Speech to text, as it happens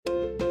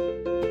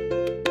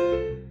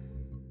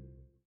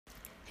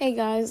Hey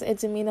guys,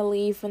 it's Amina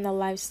Lee from the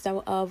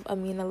Lifestyle of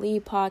Amina Lee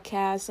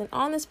podcast. And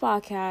on this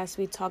podcast,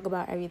 we talk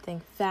about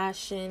everything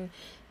fashion,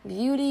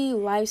 beauty,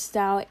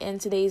 lifestyle,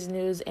 and today's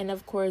news, and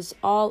of course,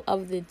 all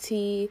of the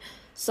tea.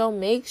 So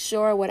make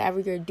sure whatever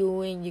you're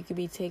doing, you could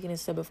be taking a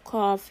sip of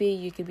coffee,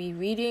 you could be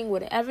reading,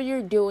 whatever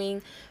you're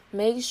doing,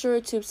 make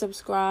sure to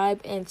subscribe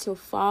and to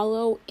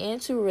follow and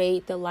to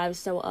rate the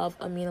Lifestyle of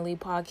Amina Lee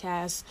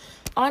podcast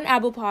on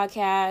Apple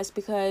Podcasts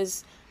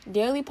because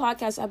daily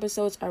podcast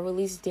episodes are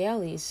released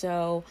daily,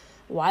 so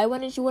why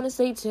wouldn't you want to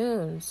stay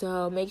tuned?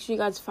 So make sure you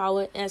guys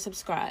follow it and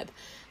subscribe.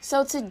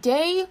 So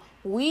today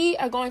we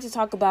are going to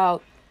talk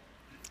about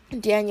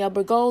Danielle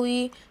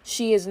Bregoli.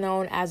 She is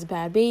known as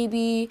Bhad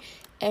Bhabie,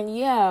 and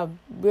yeah,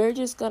 we're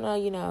just gonna,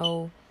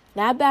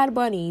 not Bad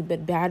Bunny,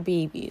 but Bhad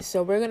Bhabie.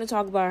 So we're gonna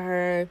talk about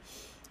her.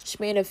 She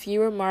made a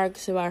few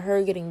remarks about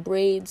her getting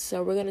braids,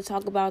 so we're gonna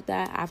talk about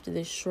that after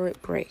this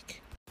short break.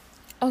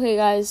 Okay,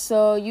 guys,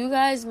 so you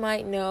guys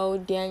might know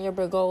Danielle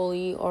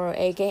Bregoli, or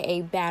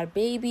aka Bhad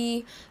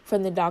Bhabie,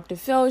 from the Dr.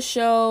 Phil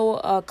show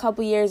a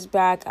couple years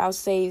back. I'll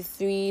say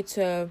 3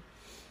 to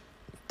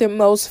the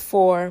most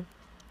 4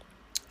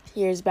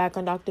 years back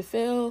on Dr.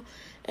 Phil.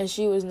 And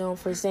she was known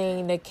for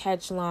saying the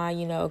catch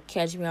line,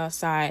 catch me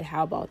outside,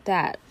 how about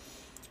that?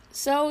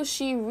 So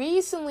she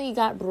recently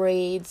got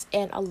braids,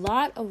 and a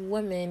lot of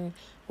women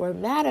were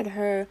mad at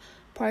her,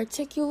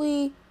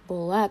 particularly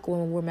Black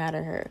women were mad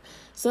at her.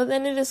 So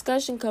then the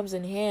discussion comes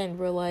in hand.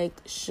 We're like,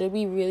 should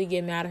we really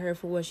get mad at her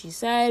for what she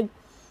said?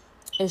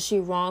 Is she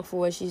wrong for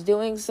what she's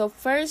doing? So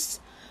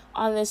first,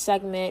 on this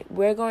segment,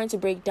 we're going to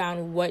break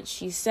down what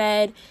she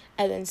said.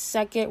 And then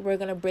second, we're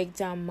going to break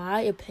down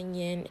my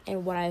opinion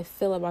and what I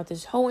feel about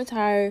this whole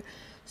entire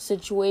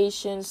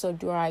situation. So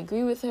do I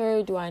agree with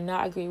her? Do I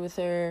not agree with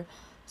her?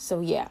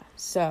 So yeah,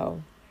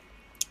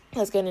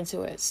 let's get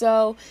into it.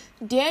 So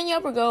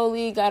Danielle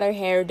Bregoli got her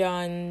hair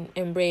done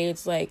in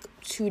braids like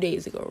 2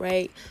 days ago,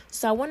 right?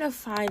 So I want to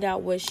find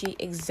out what she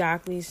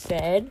exactly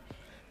said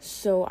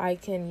so I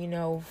can,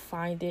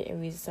 find it and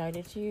recite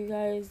it to you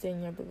guys.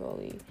 Danielle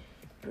Bregoli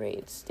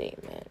braid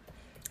statement.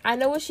 I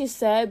know what she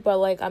said,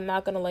 but I'm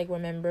not going to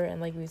remember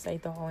and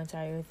recite the whole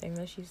entire thing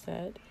that she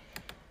said.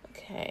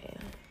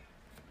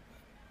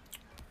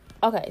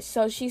 Okay,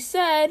 so she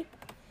said,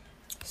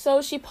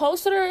 so she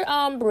posted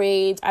her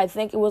braids. I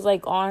think it was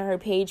on her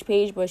page,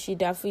 but she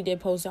definitely did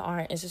post it on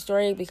her Insta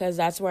story because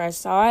that's where I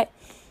saw it.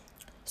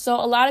 So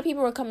a lot of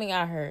people were coming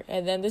at her,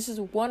 and then this is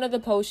one of the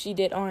posts she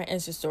did on her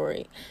Insta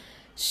story.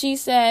 She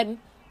said,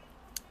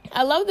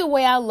 "I love the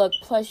way I look,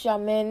 plus y'all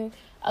men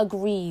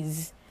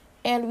agrees,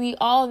 and we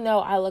all know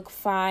I look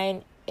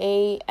fine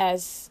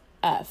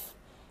ASF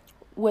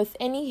with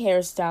any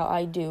hairstyle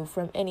I do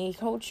from any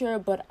culture,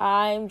 but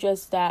I'm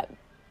just that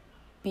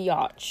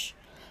biatch.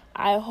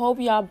 I hope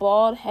y'all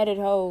bald-headed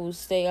hoes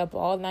stay up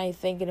all night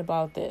thinking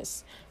about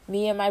this.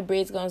 Me and my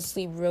braids gonna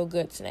sleep real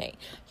good tonight."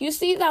 You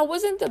see, that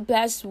wasn't the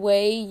best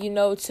way,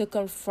 to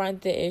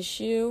confront the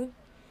issue.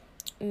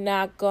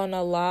 Not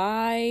gonna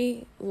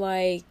lie.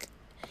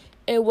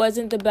 It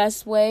wasn't the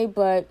best way,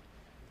 but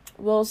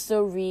we'll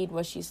still read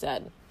what she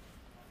said.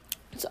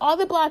 "To all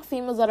the Black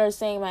females that are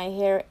saying my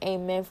hair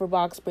ain't meant for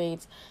box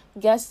braids,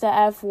 guess the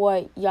F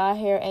what, y'all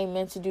hair ain't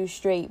meant to do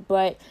straight,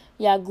 but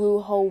y'all glue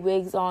whole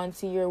wigs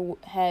onto your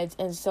heads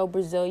and sew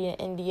Brazilian,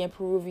 Indian,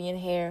 Peruvian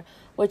hair,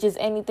 which is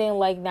anything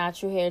like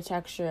natural hair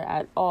texture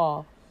at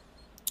all.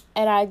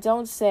 And I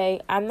don't say,"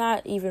 I'm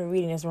not even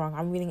reading this wrong,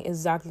 I'm reading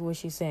exactly what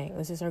she's saying.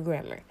 This is her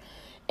grammar.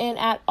 "And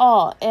at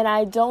all. And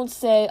I don't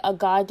say a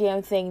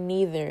goddamn thing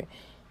neither.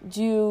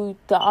 Do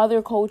the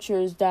other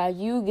cultures that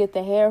you get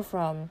the hair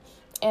from.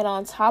 And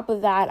on top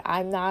of that,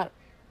 I'm not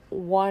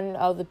one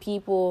of the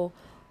people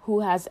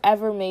who has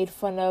ever made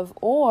fun of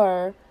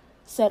or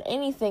said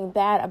anything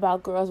bad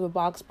about girls with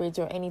box braids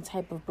or any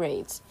type of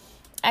braids.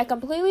 I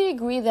completely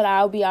agree that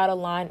I'll be out of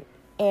line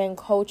and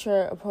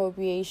culture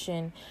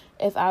appropriation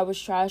if I was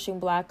trashing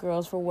Black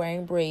girls for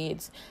wearing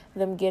braids,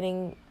 them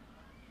getting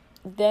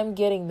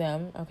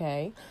them,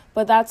 okay?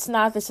 But that's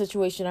not the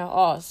situation at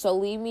all. So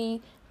leave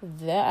me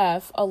the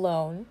F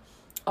alone,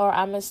 or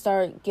I'm gonna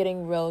start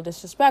getting real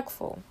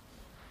disrespectful."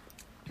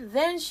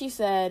 Then she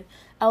said,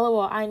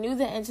 "LOL, I knew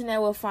the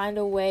internet would find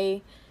a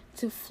way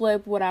to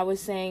flip what I was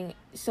saying.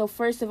 So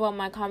first of all,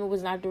 my comment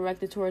was not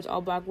directed towards all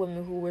Black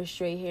women who wear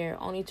straight hair,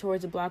 only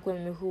towards the Black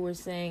women who were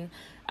saying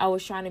I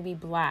was trying to be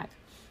Black,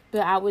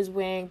 but I was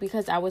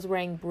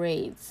wearing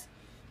braids.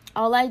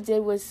 All I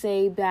did was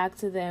say back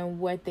to them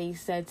what they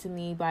said to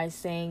me by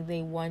saying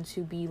they want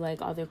to be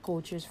like other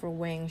cultures for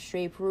wearing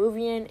straight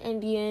Peruvian,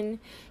 Indian,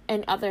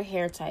 and other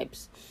hair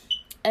types.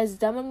 It's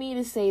dumb of me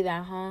to say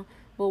that, huh?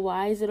 But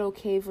why is it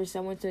okay for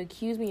someone to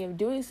accuse me of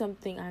doing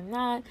something I'm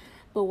not,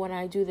 but when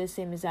I do the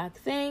same exact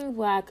thing,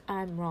 Black,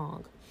 I'm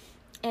wrong.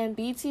 And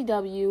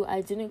BTW,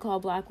 I didn't call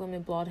Black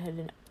women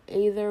bald-headed.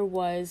 Either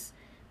was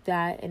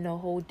that in a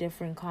whole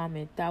different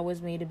comment that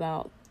was made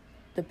about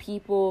the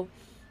people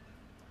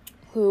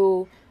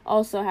who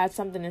also had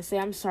something to say."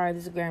 I'm sorry,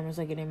 this grammar is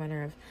getting on my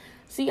nerve.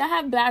 See, I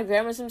have bad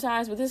grammar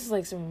sometimes, but this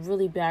is some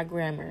really bad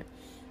grammar.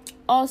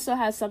 also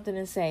has something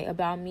to say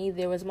about me.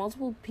 There was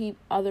multiple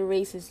other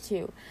races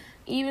too.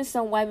 Even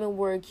some white men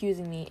were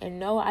accusing me. And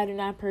no, I do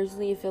not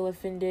personally feel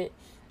offended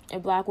a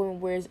black woman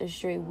wears a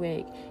straight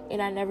wig.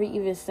 And I never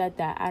even said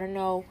that. I don't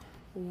know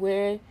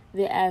where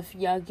the F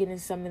y'all getting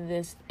some of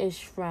this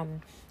ish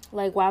from.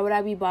 Like, why would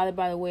I be bothered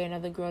by the way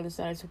another girl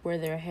decided to wear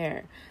their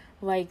hair?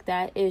 Like,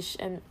 that ish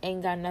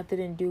ain't got nothing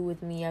to do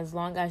with me. As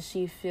long as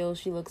she feels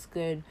she looks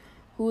good,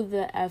 who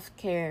the F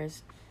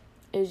cares?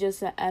 It's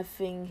just a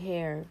effing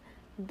hair.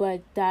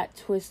 But that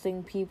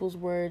twisting people's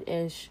word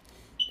ish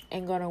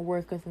ain't gonna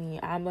work with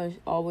me. I'ma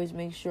always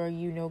make sure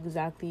you know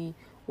exactly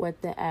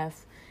what the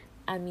F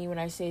I mean when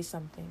I say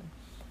something.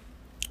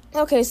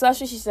 Okay, so that's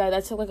what she said.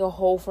 That took like a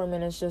whole 4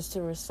 minutes just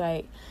to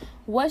recite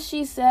what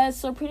she said.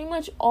 So pretty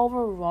much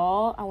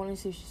overall, I want to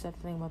see if she said the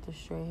thing about the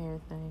straight hair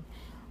thing.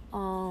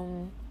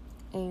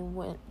 And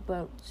went,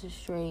 but just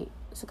straight.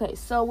 It's okay,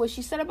 so what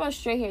she said about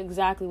straight hair,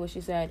 exactly what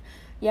she said.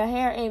 Your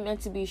hair ain't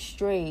meant to be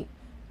straight,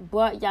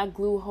 but y'all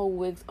glue whole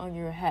wigs on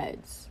your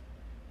heads.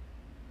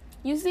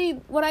 You see,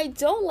 what I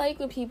don't like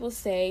when people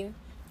say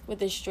with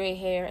the straight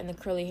hair and the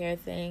curly hair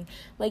thing,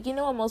 like, you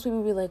know what, most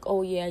people be like,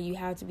 oh yeah, you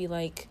have to be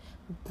like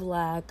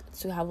black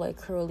to have like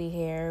curly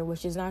hair,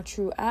 which is not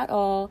true at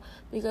all,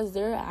 because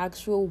there are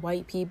actual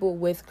white people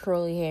with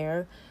curly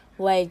hair,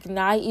 like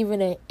not even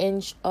an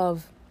inch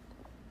of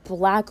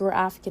black or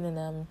African in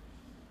them,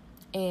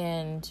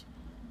 and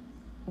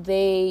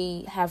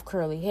they have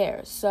curly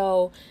hair.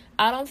 So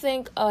I don't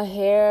think a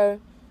hair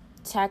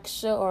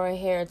texture or a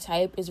hair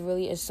type is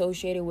really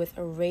associated with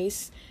a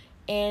race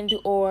and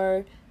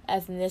or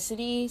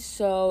ethnicity.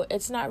 So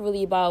it's not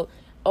really about,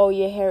 oh,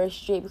 your hair is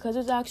straight, because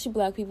there's actually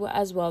black people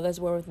as well that's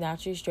born with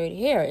naturally straight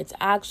hair. It's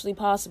actually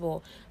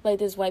possible. Like,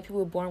 there's white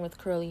people born with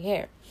curly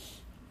hair.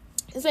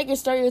 It's like your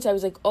stereotype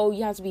is like, oh,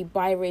 you have to be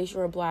biracial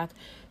or black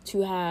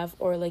to have,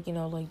 or like, you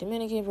know, like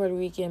Dominican, Puerto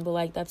Rican, but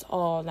like that's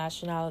all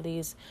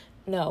nationalities.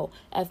 No,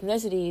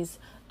 ethnicities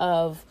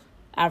of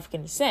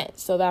African descent.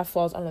 So that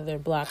falls under their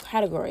black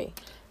category.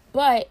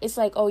 But it's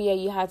like, oh yeah,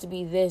 you have to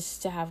be this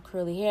to have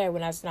curly hair,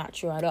 when that's not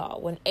true at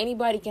all. When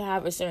anybody can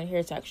have a certain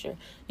hair texture.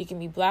 You can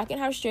be black and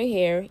have straight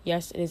hair.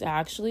 Yes, it is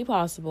actually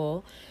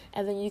possible.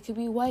 And then you could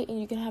be white and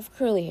you can have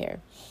curly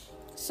hair.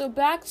 So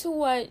back to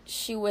what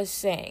she was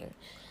saying.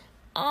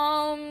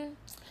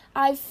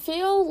 I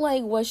feel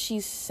like what she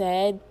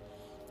said,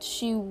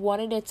 she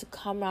wanted it to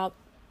come out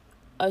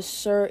a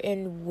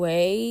certain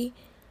way,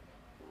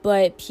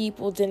 but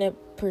people didn't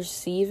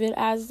perceive it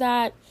as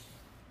that.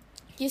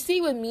 You see,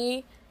 with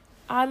me,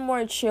 I'm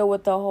more chill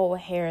with the whole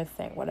hair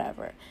thing,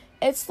 whatever.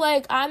 It's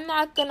like, I'm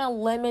not going to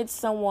limit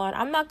someone.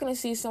 I'm not going to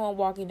see someone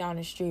walking down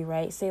the street,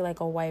 right? Say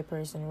like a white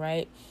person,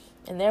 right?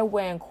 And they're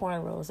wearing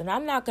cornrows. And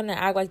I'm not going to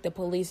act like the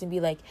police and be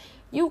like,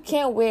 you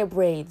can't wear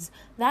braids.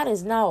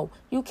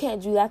 You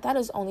can't do that. That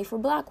is only for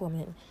black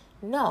women.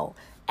 No.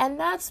 And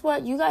that's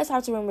what you guys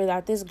have to remember,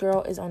 that this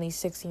girl is only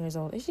 16 years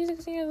old. Is she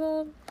 16 years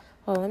old?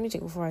 Oh, let me check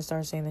before I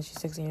start saying that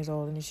she's 16 years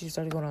old. And then she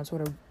started going on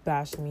Twitter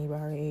bashing me about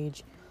her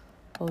age.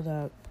 Hold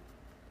up.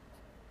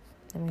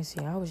 Let me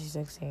see. How old is she?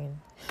 16?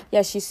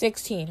 Yeah, she's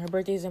 16. Her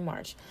birthday is in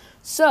March.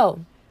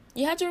 So,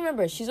 you have to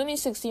remember, she's only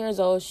 16 years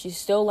old. She's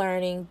still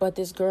learning. But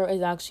this girl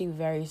is actually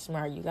very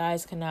smart. You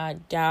guys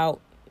cannot doubt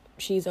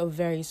she's a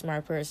very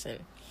smart person.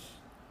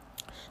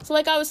 So,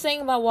 like I was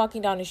saying about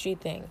walking down the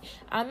street thing.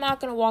 I'm not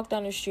going to walk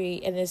down the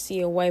street and then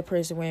see a white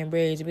person wearing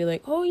braids and be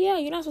like, oh, yeah,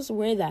 you're not supposed to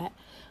wear that.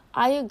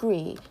 I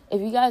agree.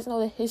 If you guys know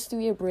the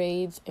history of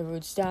braids, it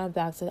roots down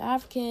back to the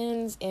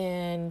Africans.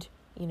 And,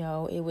 you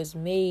know, it was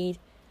made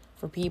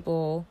for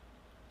people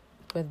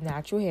with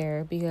natural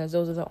hair, because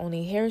those are the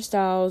only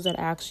hairstyles that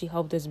actually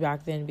helped us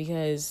back then,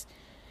 because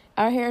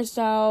our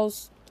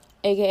hairstyles,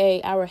 aka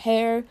our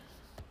hair,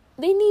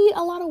 they need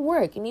a lot of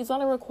work. It needs a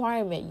lot of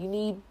requirement. You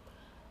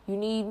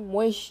need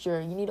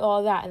moisture, you need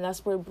all that, and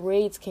that's where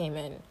braids came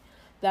in.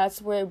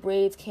 That's where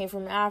braids came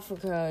from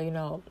Africa, you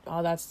know,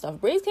 all that stuff.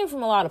 Braids came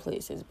from a lot of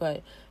places,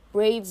 but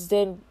braids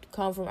didn't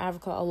come from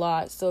Africa a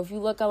lot. So if you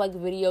look at like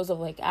videos of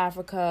like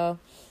Africa,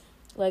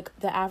 like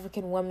the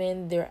African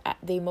women,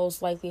 they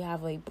most likely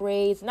have like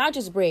braids. Not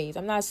just braids.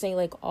 I'm not saying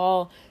like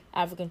all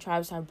African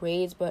tribes have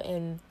braids, but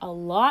in a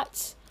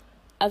lot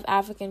of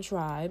African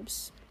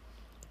tribes,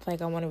 like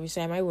I want to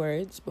recite my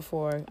words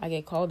before I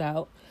get called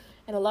out.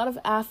 In a lot of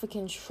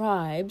African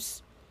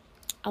tribes,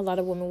 a lot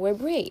of women wear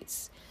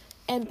braids.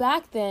 And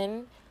back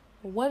then,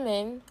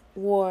 women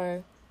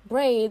wore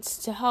braids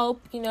to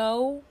help,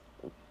 help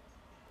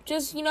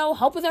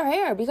with their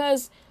hair,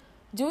 because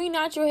doing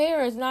natural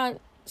hair is not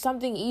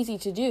something easy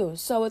to do.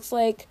 So it's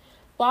like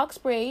box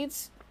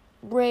braids,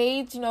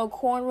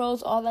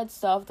 cornrows, all that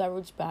stuff that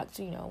roots back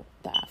to,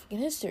 the African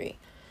history.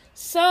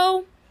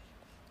 So,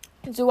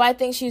 do I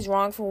think she's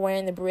wrong for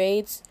wearing the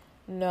braids?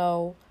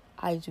 No,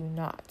 I do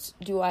not.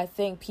 Do I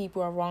think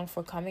people are wrong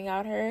for coming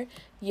at her?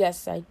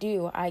 Yes, I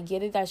do. I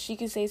get it that she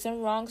could say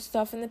some wrong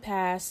stuff in the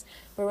past,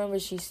 but remember,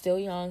 she's still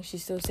young.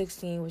 She's still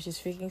 16, which is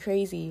freaking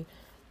crazy.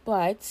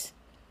 But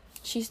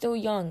she's still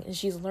young, and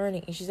she's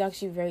learning, and she's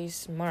actually very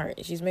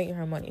smart. She's making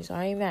her money, so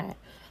I ain't mad.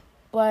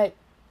 But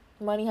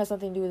money has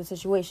something to do with the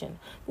situation.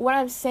 But what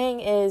I'm saying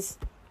is,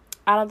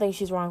 I don't think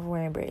she's wrong for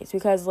wearing braids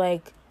because,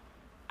 like,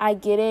 I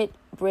get it.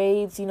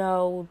 Braids, you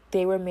know,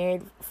 they were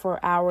made for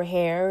our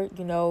hair,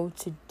 you know,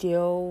 to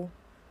deal,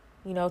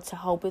 you know, to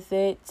help with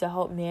it, to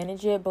help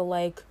manage it. But,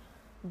 like,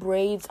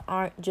 braids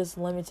aren't just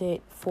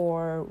limited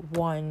for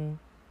one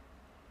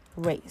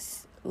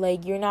race.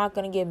 Like, you're not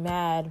going to get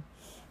mad.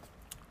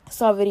 I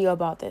saw a video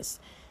about this.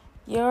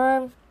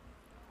 You're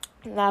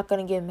not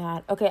going to get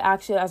mad. Okay,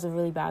 actually, that's a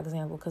really bad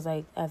example because,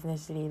 like,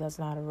 ethnicity, that's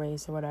not a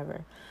race or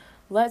whatever.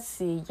 Let's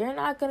see. You're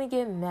not going to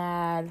get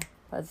mad.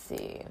 Let's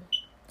see.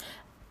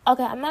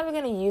 Okay, I'm not even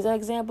going to use that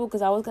example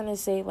because I was going to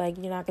say, like,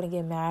 you're not going to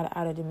get mad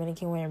at a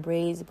Dominican wearing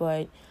braids,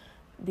 but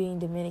being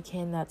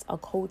Dominican, that's a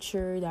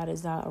culture. That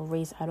is not a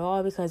race at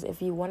all, because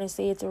if you want to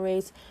say it's a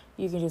race,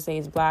 you can just say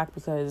it's black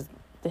because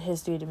the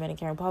history of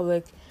Dominican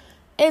Republic,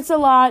 it's a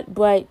lot,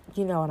 but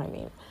you know what I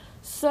mean.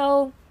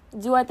 So,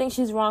 do I think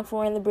she's wrong for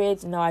wearing the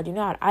braids? No, I do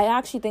not. I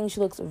actually think she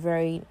looks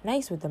very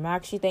nice with them. I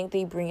actually think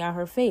they bring out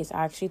her face.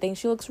 I actually think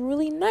she looks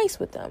really nice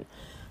with them.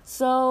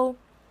 So,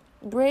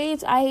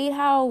 braids, I hate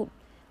how...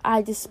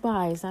 I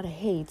despise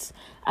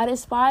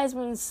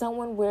when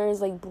someone wears,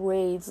 like,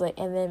 braids, like,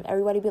 and then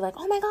everybody be like,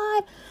 oh my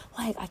god,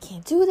 like, I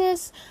can't do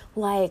this,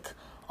 like,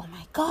 oh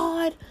my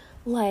god,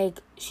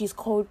 like, she's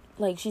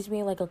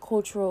being, like, a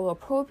cultural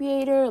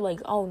appropriator,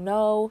 like, oh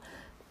no,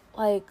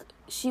 like,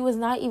 she was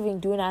not even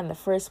doing that in the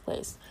first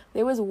place.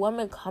 There was a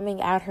woman coming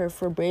at her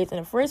for braids in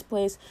the first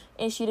place,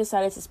 and she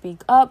decided to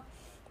speak up.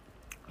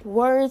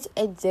 Words,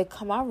 it did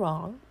come out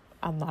wrong.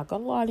 I'm not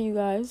gonna lie to you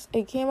guys.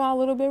 It came out a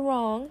little bit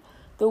wrong,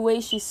 the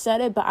way she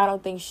said it, but I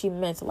don't think she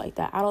meant it like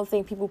that. I don't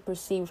think people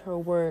perceived her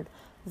word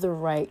the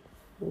right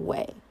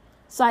way.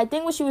 So I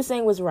think what she was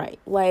saying was right.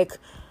 Like,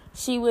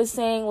 she was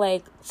saying,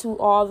 like, to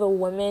all the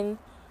women.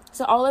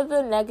 So all of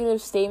the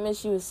negative statements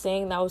she was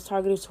saying, that was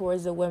targeted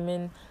towards the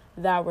women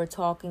that were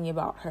talking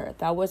about her.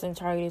 That wasn't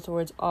targeted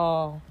towards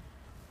all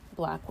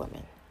black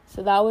women.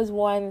 So that was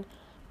one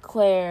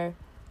clear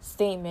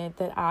statement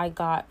that I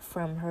got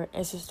from her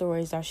Insta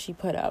stories that she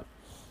put up.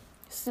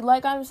 So,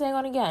 like I'm saying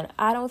on again,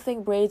 I don't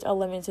think braids are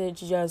limited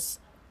to just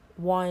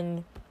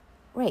one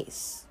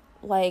race.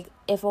 Like,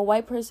 if a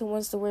white person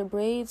wants to wear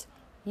braids,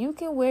 you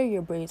can wear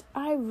your braids.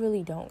 I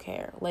really don't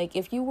care. Like,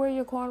 if you wear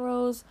your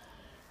cornrows,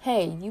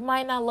 hey, you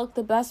might not look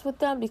the best with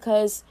them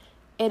because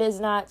it is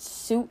not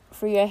suit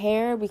for your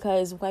hair,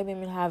 because white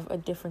women have a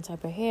different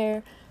type of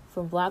hair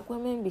from black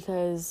women,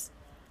 because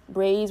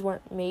braids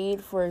weren't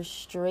made for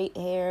straight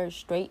hair,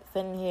 straight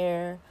thin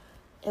hair.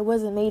 It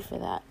wasn't made for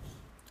that.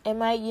 It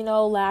might, you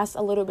know, last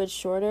a little bit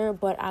shorter,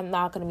 but I'm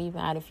not going to be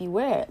mad if you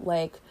wear it.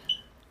 Like,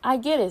 I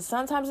get it.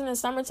 Sometimes in the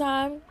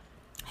summertime,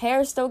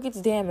 hair still gets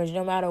damaged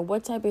no matter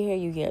what type of hair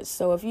you get.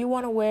 So if you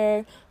want to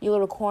wear your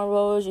little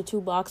cornrows, your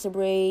 2 boxer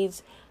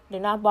braids, they're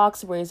not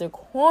boxer braids, they're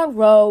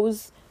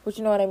cornrows, but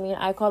you know what I mean?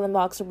 I call them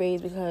boxer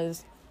braids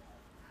because,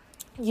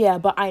 yeah,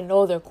 but I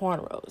know they're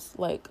cornrows.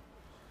 Like,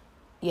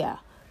 yeah.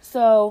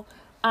 So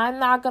I'm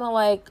not going to,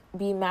 like,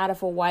 be mad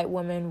if a white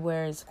woman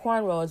wears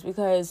cornrows,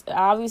 because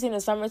obviously in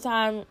the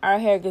summertime, our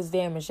hair gets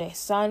damaged. The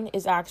sun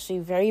is actually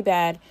very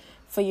bad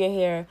for your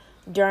hair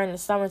during the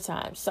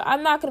summertime. So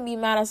I'm not going to be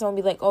mad at someone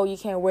and be like, oh, you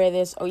can't wear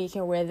this or you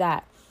can wear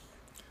that.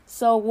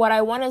 So what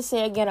I want to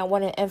say again, I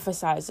want to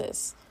emphasize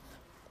this.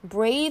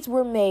 Braids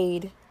were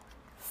made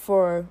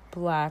for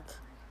black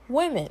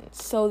women.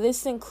 So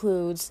this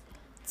includes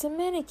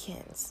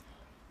Dominicans,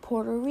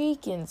 Puerto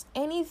Ricans,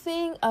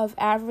 anything of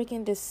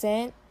African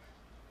descent.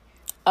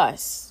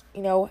 Us,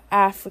 you know,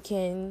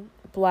 African,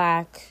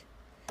 black,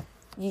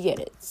 you get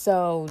it.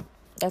 So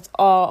that's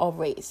all a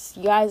race.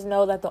 You guys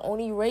know that the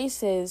only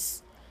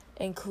races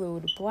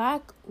include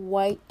black,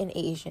 white, and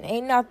Asian.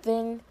 Ain't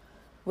nothing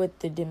with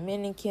the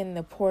Dominican,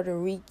 the Puerto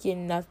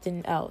Rican,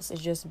 nothing else.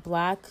 It's just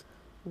black,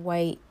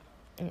 white,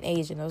 and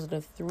Asian. Those are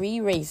the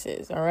 3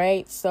 races, all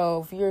right?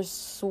 So if you're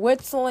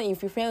Switzerland,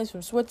 if your family's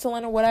from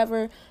Switzerland or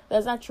whatever,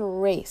 that's not your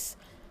race.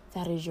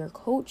 That is your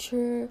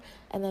culture,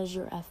 and that is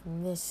your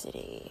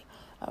ethnicity.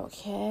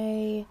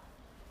 Okay,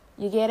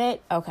 you get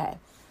it? Okay,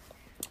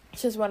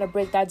 just want to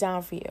break that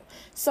down for you.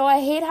 So I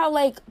hate how,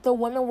 like, the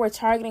women were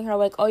targeting her,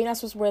 like, oh, you're not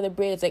supposed to wear the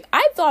braids. Like,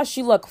 I thought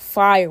she looked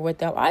fire with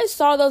them. I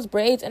saw those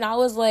braids and I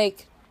was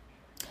like,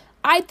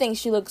 I think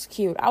she looks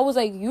cute. I was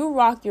like, you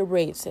rock your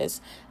braids,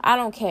 sis. I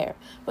don't care.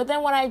 But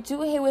then what I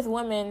do hate with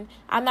women,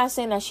 I'm not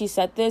saying that she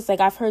said this. Like,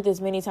 I've heard this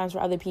many times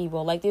from other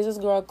people. Like, there's this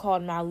girl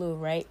called Malu,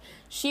 right?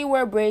 She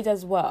wear braids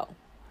as well.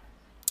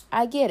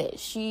 I get it.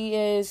 She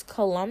is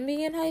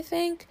Colombian, I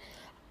think.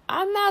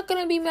 I'm not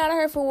going to be mad at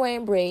her for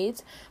wearing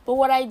braids. But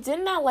what I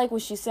did not like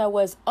what she said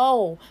was,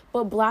 oh,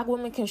 but black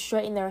women can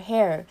straighten their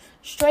hair.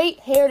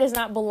 Straight hair does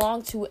not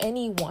belong to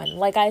anyone.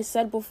 Like I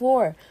said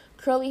before,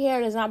 curly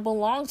hair does not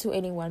belong to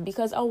anyone,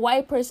 because a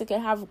white person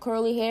can have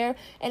curly hair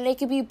and they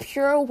can be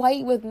pure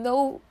white with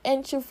no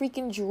inch of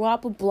freaking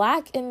drop of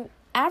black and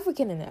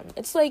African in them.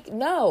 It's like,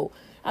 no.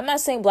 I'm not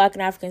saying black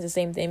and African is the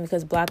same thing,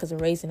 because black is a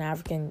race and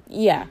African,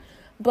 yeah.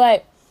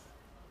 But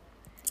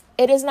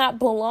it does not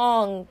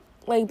belong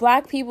Like,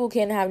 black people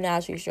can have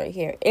naturally straight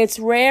hair. It's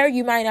rare.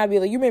 You might not be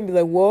like, you may be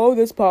like, whoa,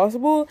 that's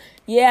possible.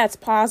 Yeah, it's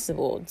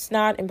possible. It's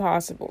not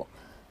impossible.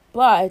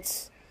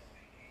 But,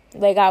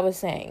 like I was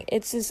saying,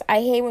 it's just,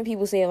 I hate when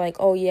people say, like,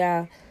 oh,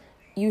 yeah,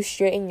 you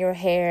straighten your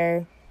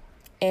hair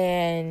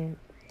and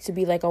to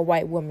be like a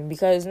white woman.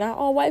 Because not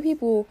all white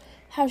people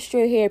have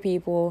straight hair,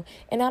 people.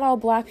 And not all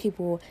black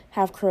people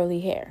have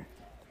curly hair.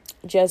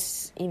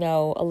 Just, a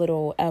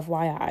little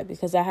FYI.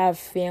 Because I have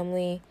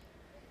family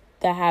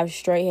that have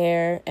straight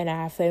hair, and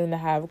I have family that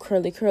have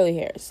curly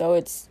hair. So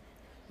it's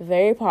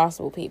very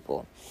possible,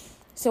 people.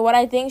 So what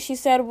I think she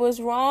said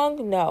was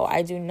wrong? No,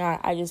 I do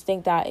not. I just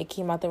think that it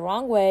came out the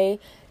wrong way.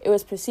 It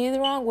was perceived the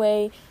wrong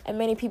way, and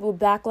many people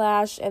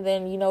backlash, and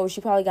then,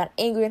 she probably got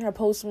angry in her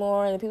post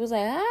more, and the people was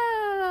like,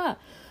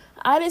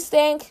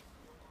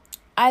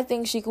 I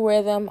think she could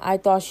wear them. I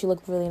thought she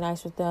looked really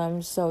nice with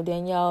them. So,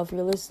 Danielle, if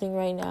you're listening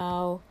right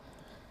now,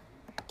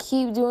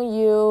 keep doing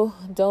you.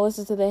 Don't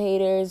listen to the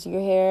haters.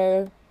 Your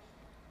hair,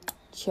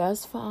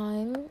 just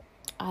fine.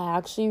 I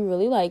actually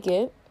really like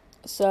it.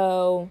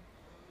 So,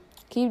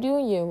 keep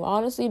doing you.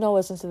 Honestly, don't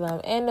listen to them.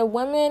 And the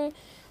women,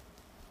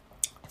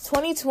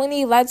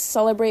 2020, let's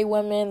celebrate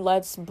women.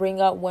 Let's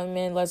bring up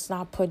women. Let's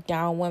not put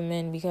down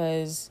women,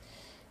 because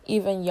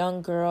even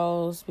young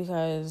girls,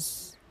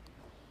 because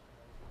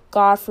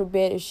God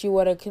forbid if she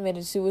would have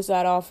committed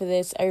suicide off of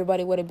this,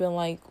 everybody would have been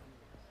like,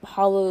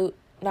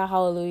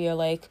 hallelujah,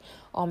 like,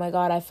 oh my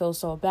God, I feel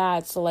so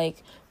bad. So,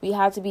 like, we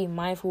have to be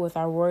mindful with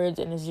our words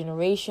in this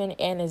generation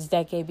and this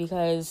decade,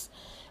 because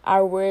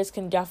our words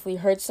can definitely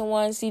hurt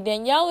someone. See,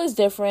 Danielle is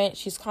different.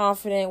 She's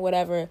confident,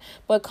 whatever.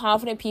 But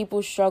confident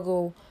people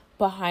struggle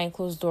behind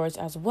closed doors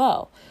as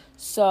well.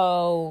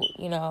 So,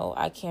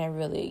 I can't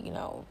really,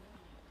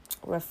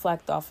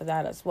 reflect off of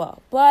that as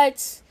well.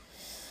 But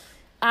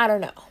I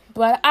don't know.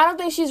 But I don't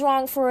think she's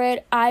wrong for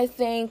it. I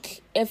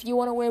think if you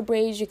want to wear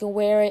braids, you can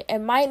wear it. It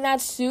might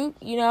not suit,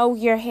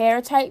 your hair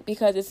type,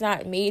 because it's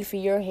not made for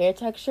your hair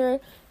texture.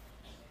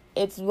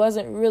 It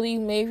wasn't really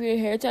made for your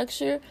hair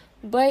texture.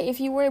 But if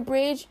you wear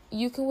braids,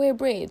 you can wear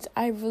braids.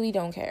 I really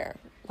don't care.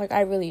 Like,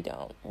 I really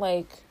don't.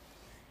 Like,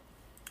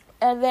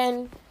 and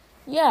then,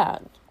 yeah,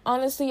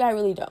 honestly, I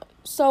really don't.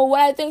 So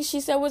what I think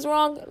she said was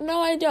wrong? No,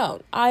 I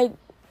don't.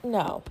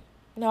 No,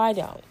 I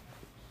don't.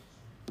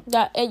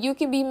 That, and you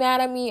can be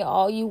mad at me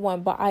all you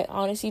want, but I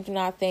honestly do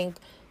not think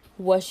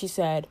what she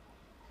said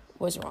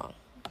was wrong.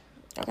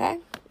 Okay?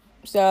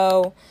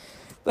 So,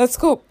 let's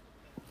go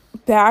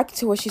back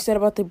to what she said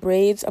about the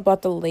braids,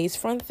 about the lace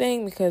front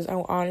thing, because I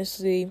want to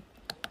see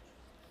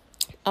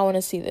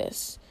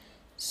this.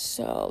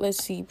 So,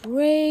 let's see.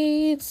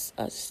 Braids,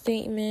 a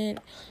statement.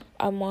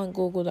 I'm on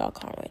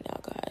google.com right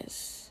now,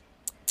 guys.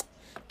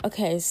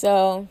 Okay,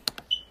 so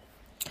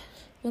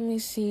let me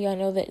see. I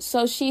know that.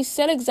 So she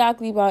said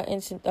exactly about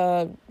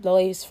the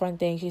lace front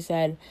thing. She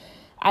said,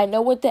 I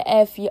know what the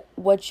F,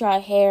 what your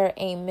hair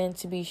ain't meant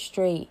to be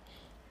straight.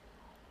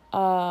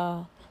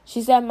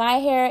 She said, my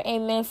hair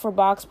ain't meant for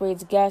box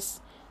braids. Guess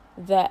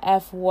the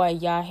F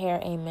what? Y'all hair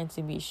ain't meant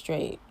to be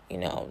straight.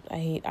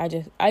 I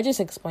just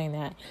explained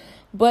that.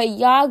 But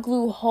y'all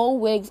glue whole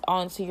wigs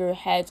onto your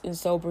heads and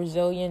sew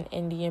Brazilian,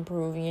 Indian,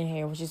 Peruvian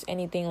hair, which is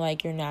anything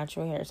like your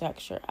natural hair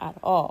texture at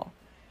all.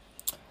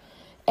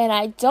 And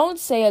I don't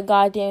say a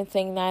goddamn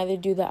thing, neither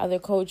do the other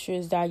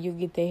cultures that you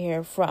get their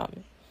hair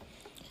from.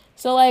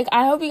 So, like,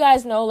 I hope you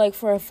guys know, like,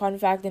 for a fun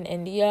fact, in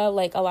India,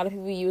 like, a lot of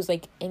people use,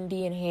 like,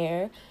 Indian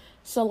hair.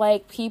 So,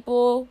 like,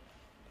 people,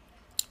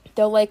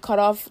 they'll, like, cut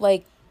off,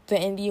 like,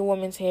 the Indian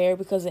woman's hair,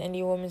 because the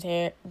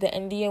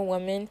Indian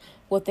women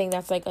will think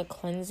that's, like, a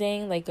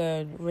cleansing, like,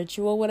 a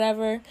ritual,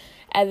 whatever.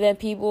 And then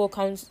people will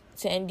come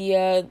to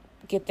India,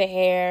 get the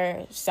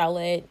hair, sell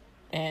it,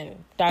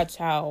 and that's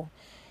how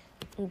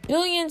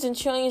billions and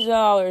trillions of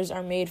dollars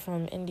are made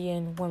from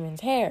Indian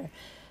women's hair.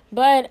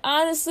 But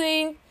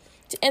honestly,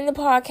 to end the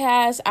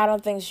podcast, I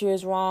don't think she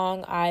was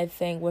wrong. I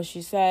think what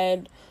she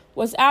said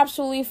was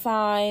absolutely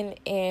fine,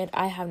 and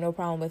I have no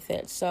problem with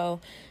it.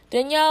 So,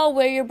 Danielle,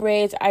 wear your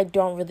braids. I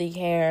don't really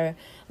care.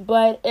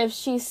 But if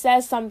she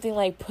says something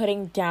like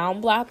putting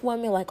down black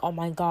women, like, oh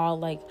my God,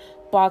 like,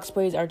 box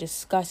braids are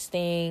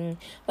disgusting,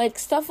 like,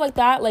 stuff like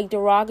that, like,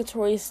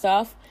 derogatory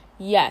stuff,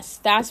 yes,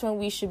 that's when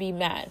we should be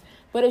mad.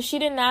 But if she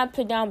did not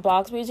put down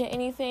box braids or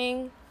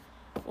anything,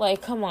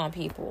 like, come on,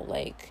 people.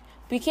 Like,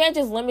 we can't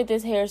just limit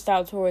this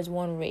hairstyle towards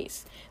one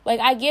race. Like,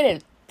 I get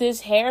it.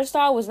 This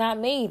hairstyle was not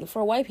made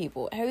for white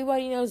people.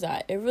 Everybody knows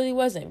that. It really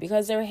wasn't.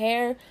 Because their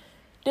hair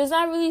does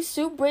not really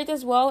suit braids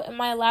as well. It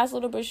might last a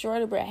little bit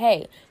shorter. But,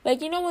 hey,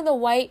 like, when the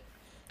white,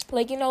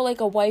 like,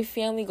 like a white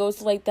family goes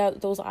to, like,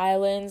 those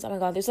islands. Oh, my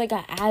God. There's, like,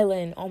 an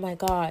island. Oh, my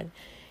God.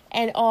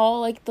 And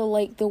all, like, the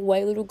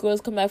white little girls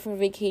come back from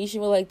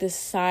vacation with, like, the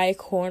side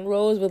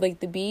cornrows with,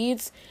 like, the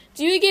beads.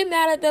 Do you get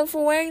mad at them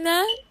for wearing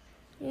that?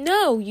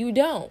 No, you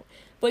don't.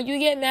 But you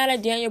get mad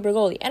at Danielle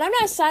Bregoli. And I'm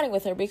not siding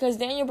with her, because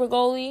Danielle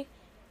Bregoli,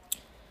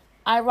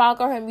 I rock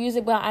her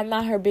music, but I'm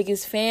not her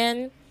biggest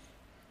fan.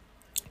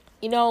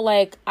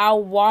 Like,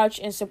 I'll watch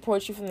and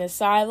support you from the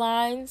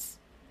sidelines.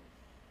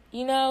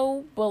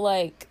 But,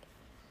 like,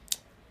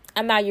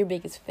 I'm not your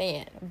biggest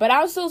fan. But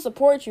I'll still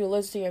support you,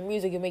 listen to your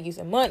music, and make you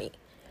some money.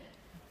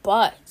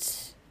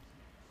 But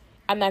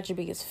I'm not your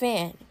biggest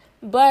fan.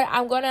 But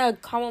I'm going to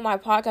come on my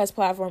podcast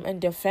platform and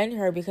defend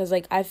her because,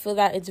 like, I feel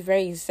that it's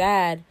very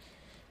sad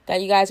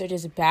that you guys are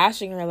just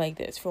bashing her like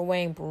this for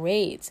wearing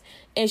braids.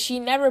 And she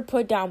never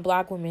put down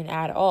black women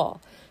at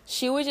all.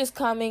 She was just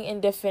coming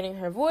and defending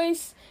her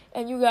voice,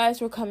 and you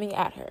guys were coming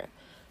at her.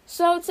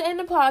 So, to end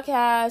the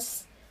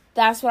podcast,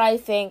 that's what I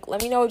think.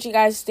 Let me know what you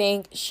guys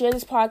think. Share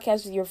this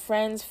podcast with your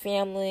friends,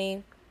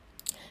 family,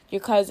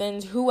 your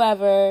cousins,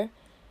 whoever.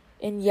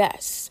 And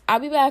yes, I'll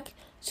be back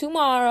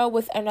tomorrow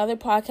with another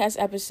podcast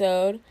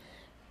episode.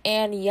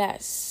 And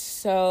yes,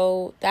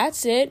 so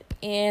that's it.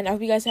 And I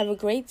hope you guys have a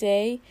great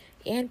day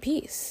and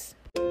peace.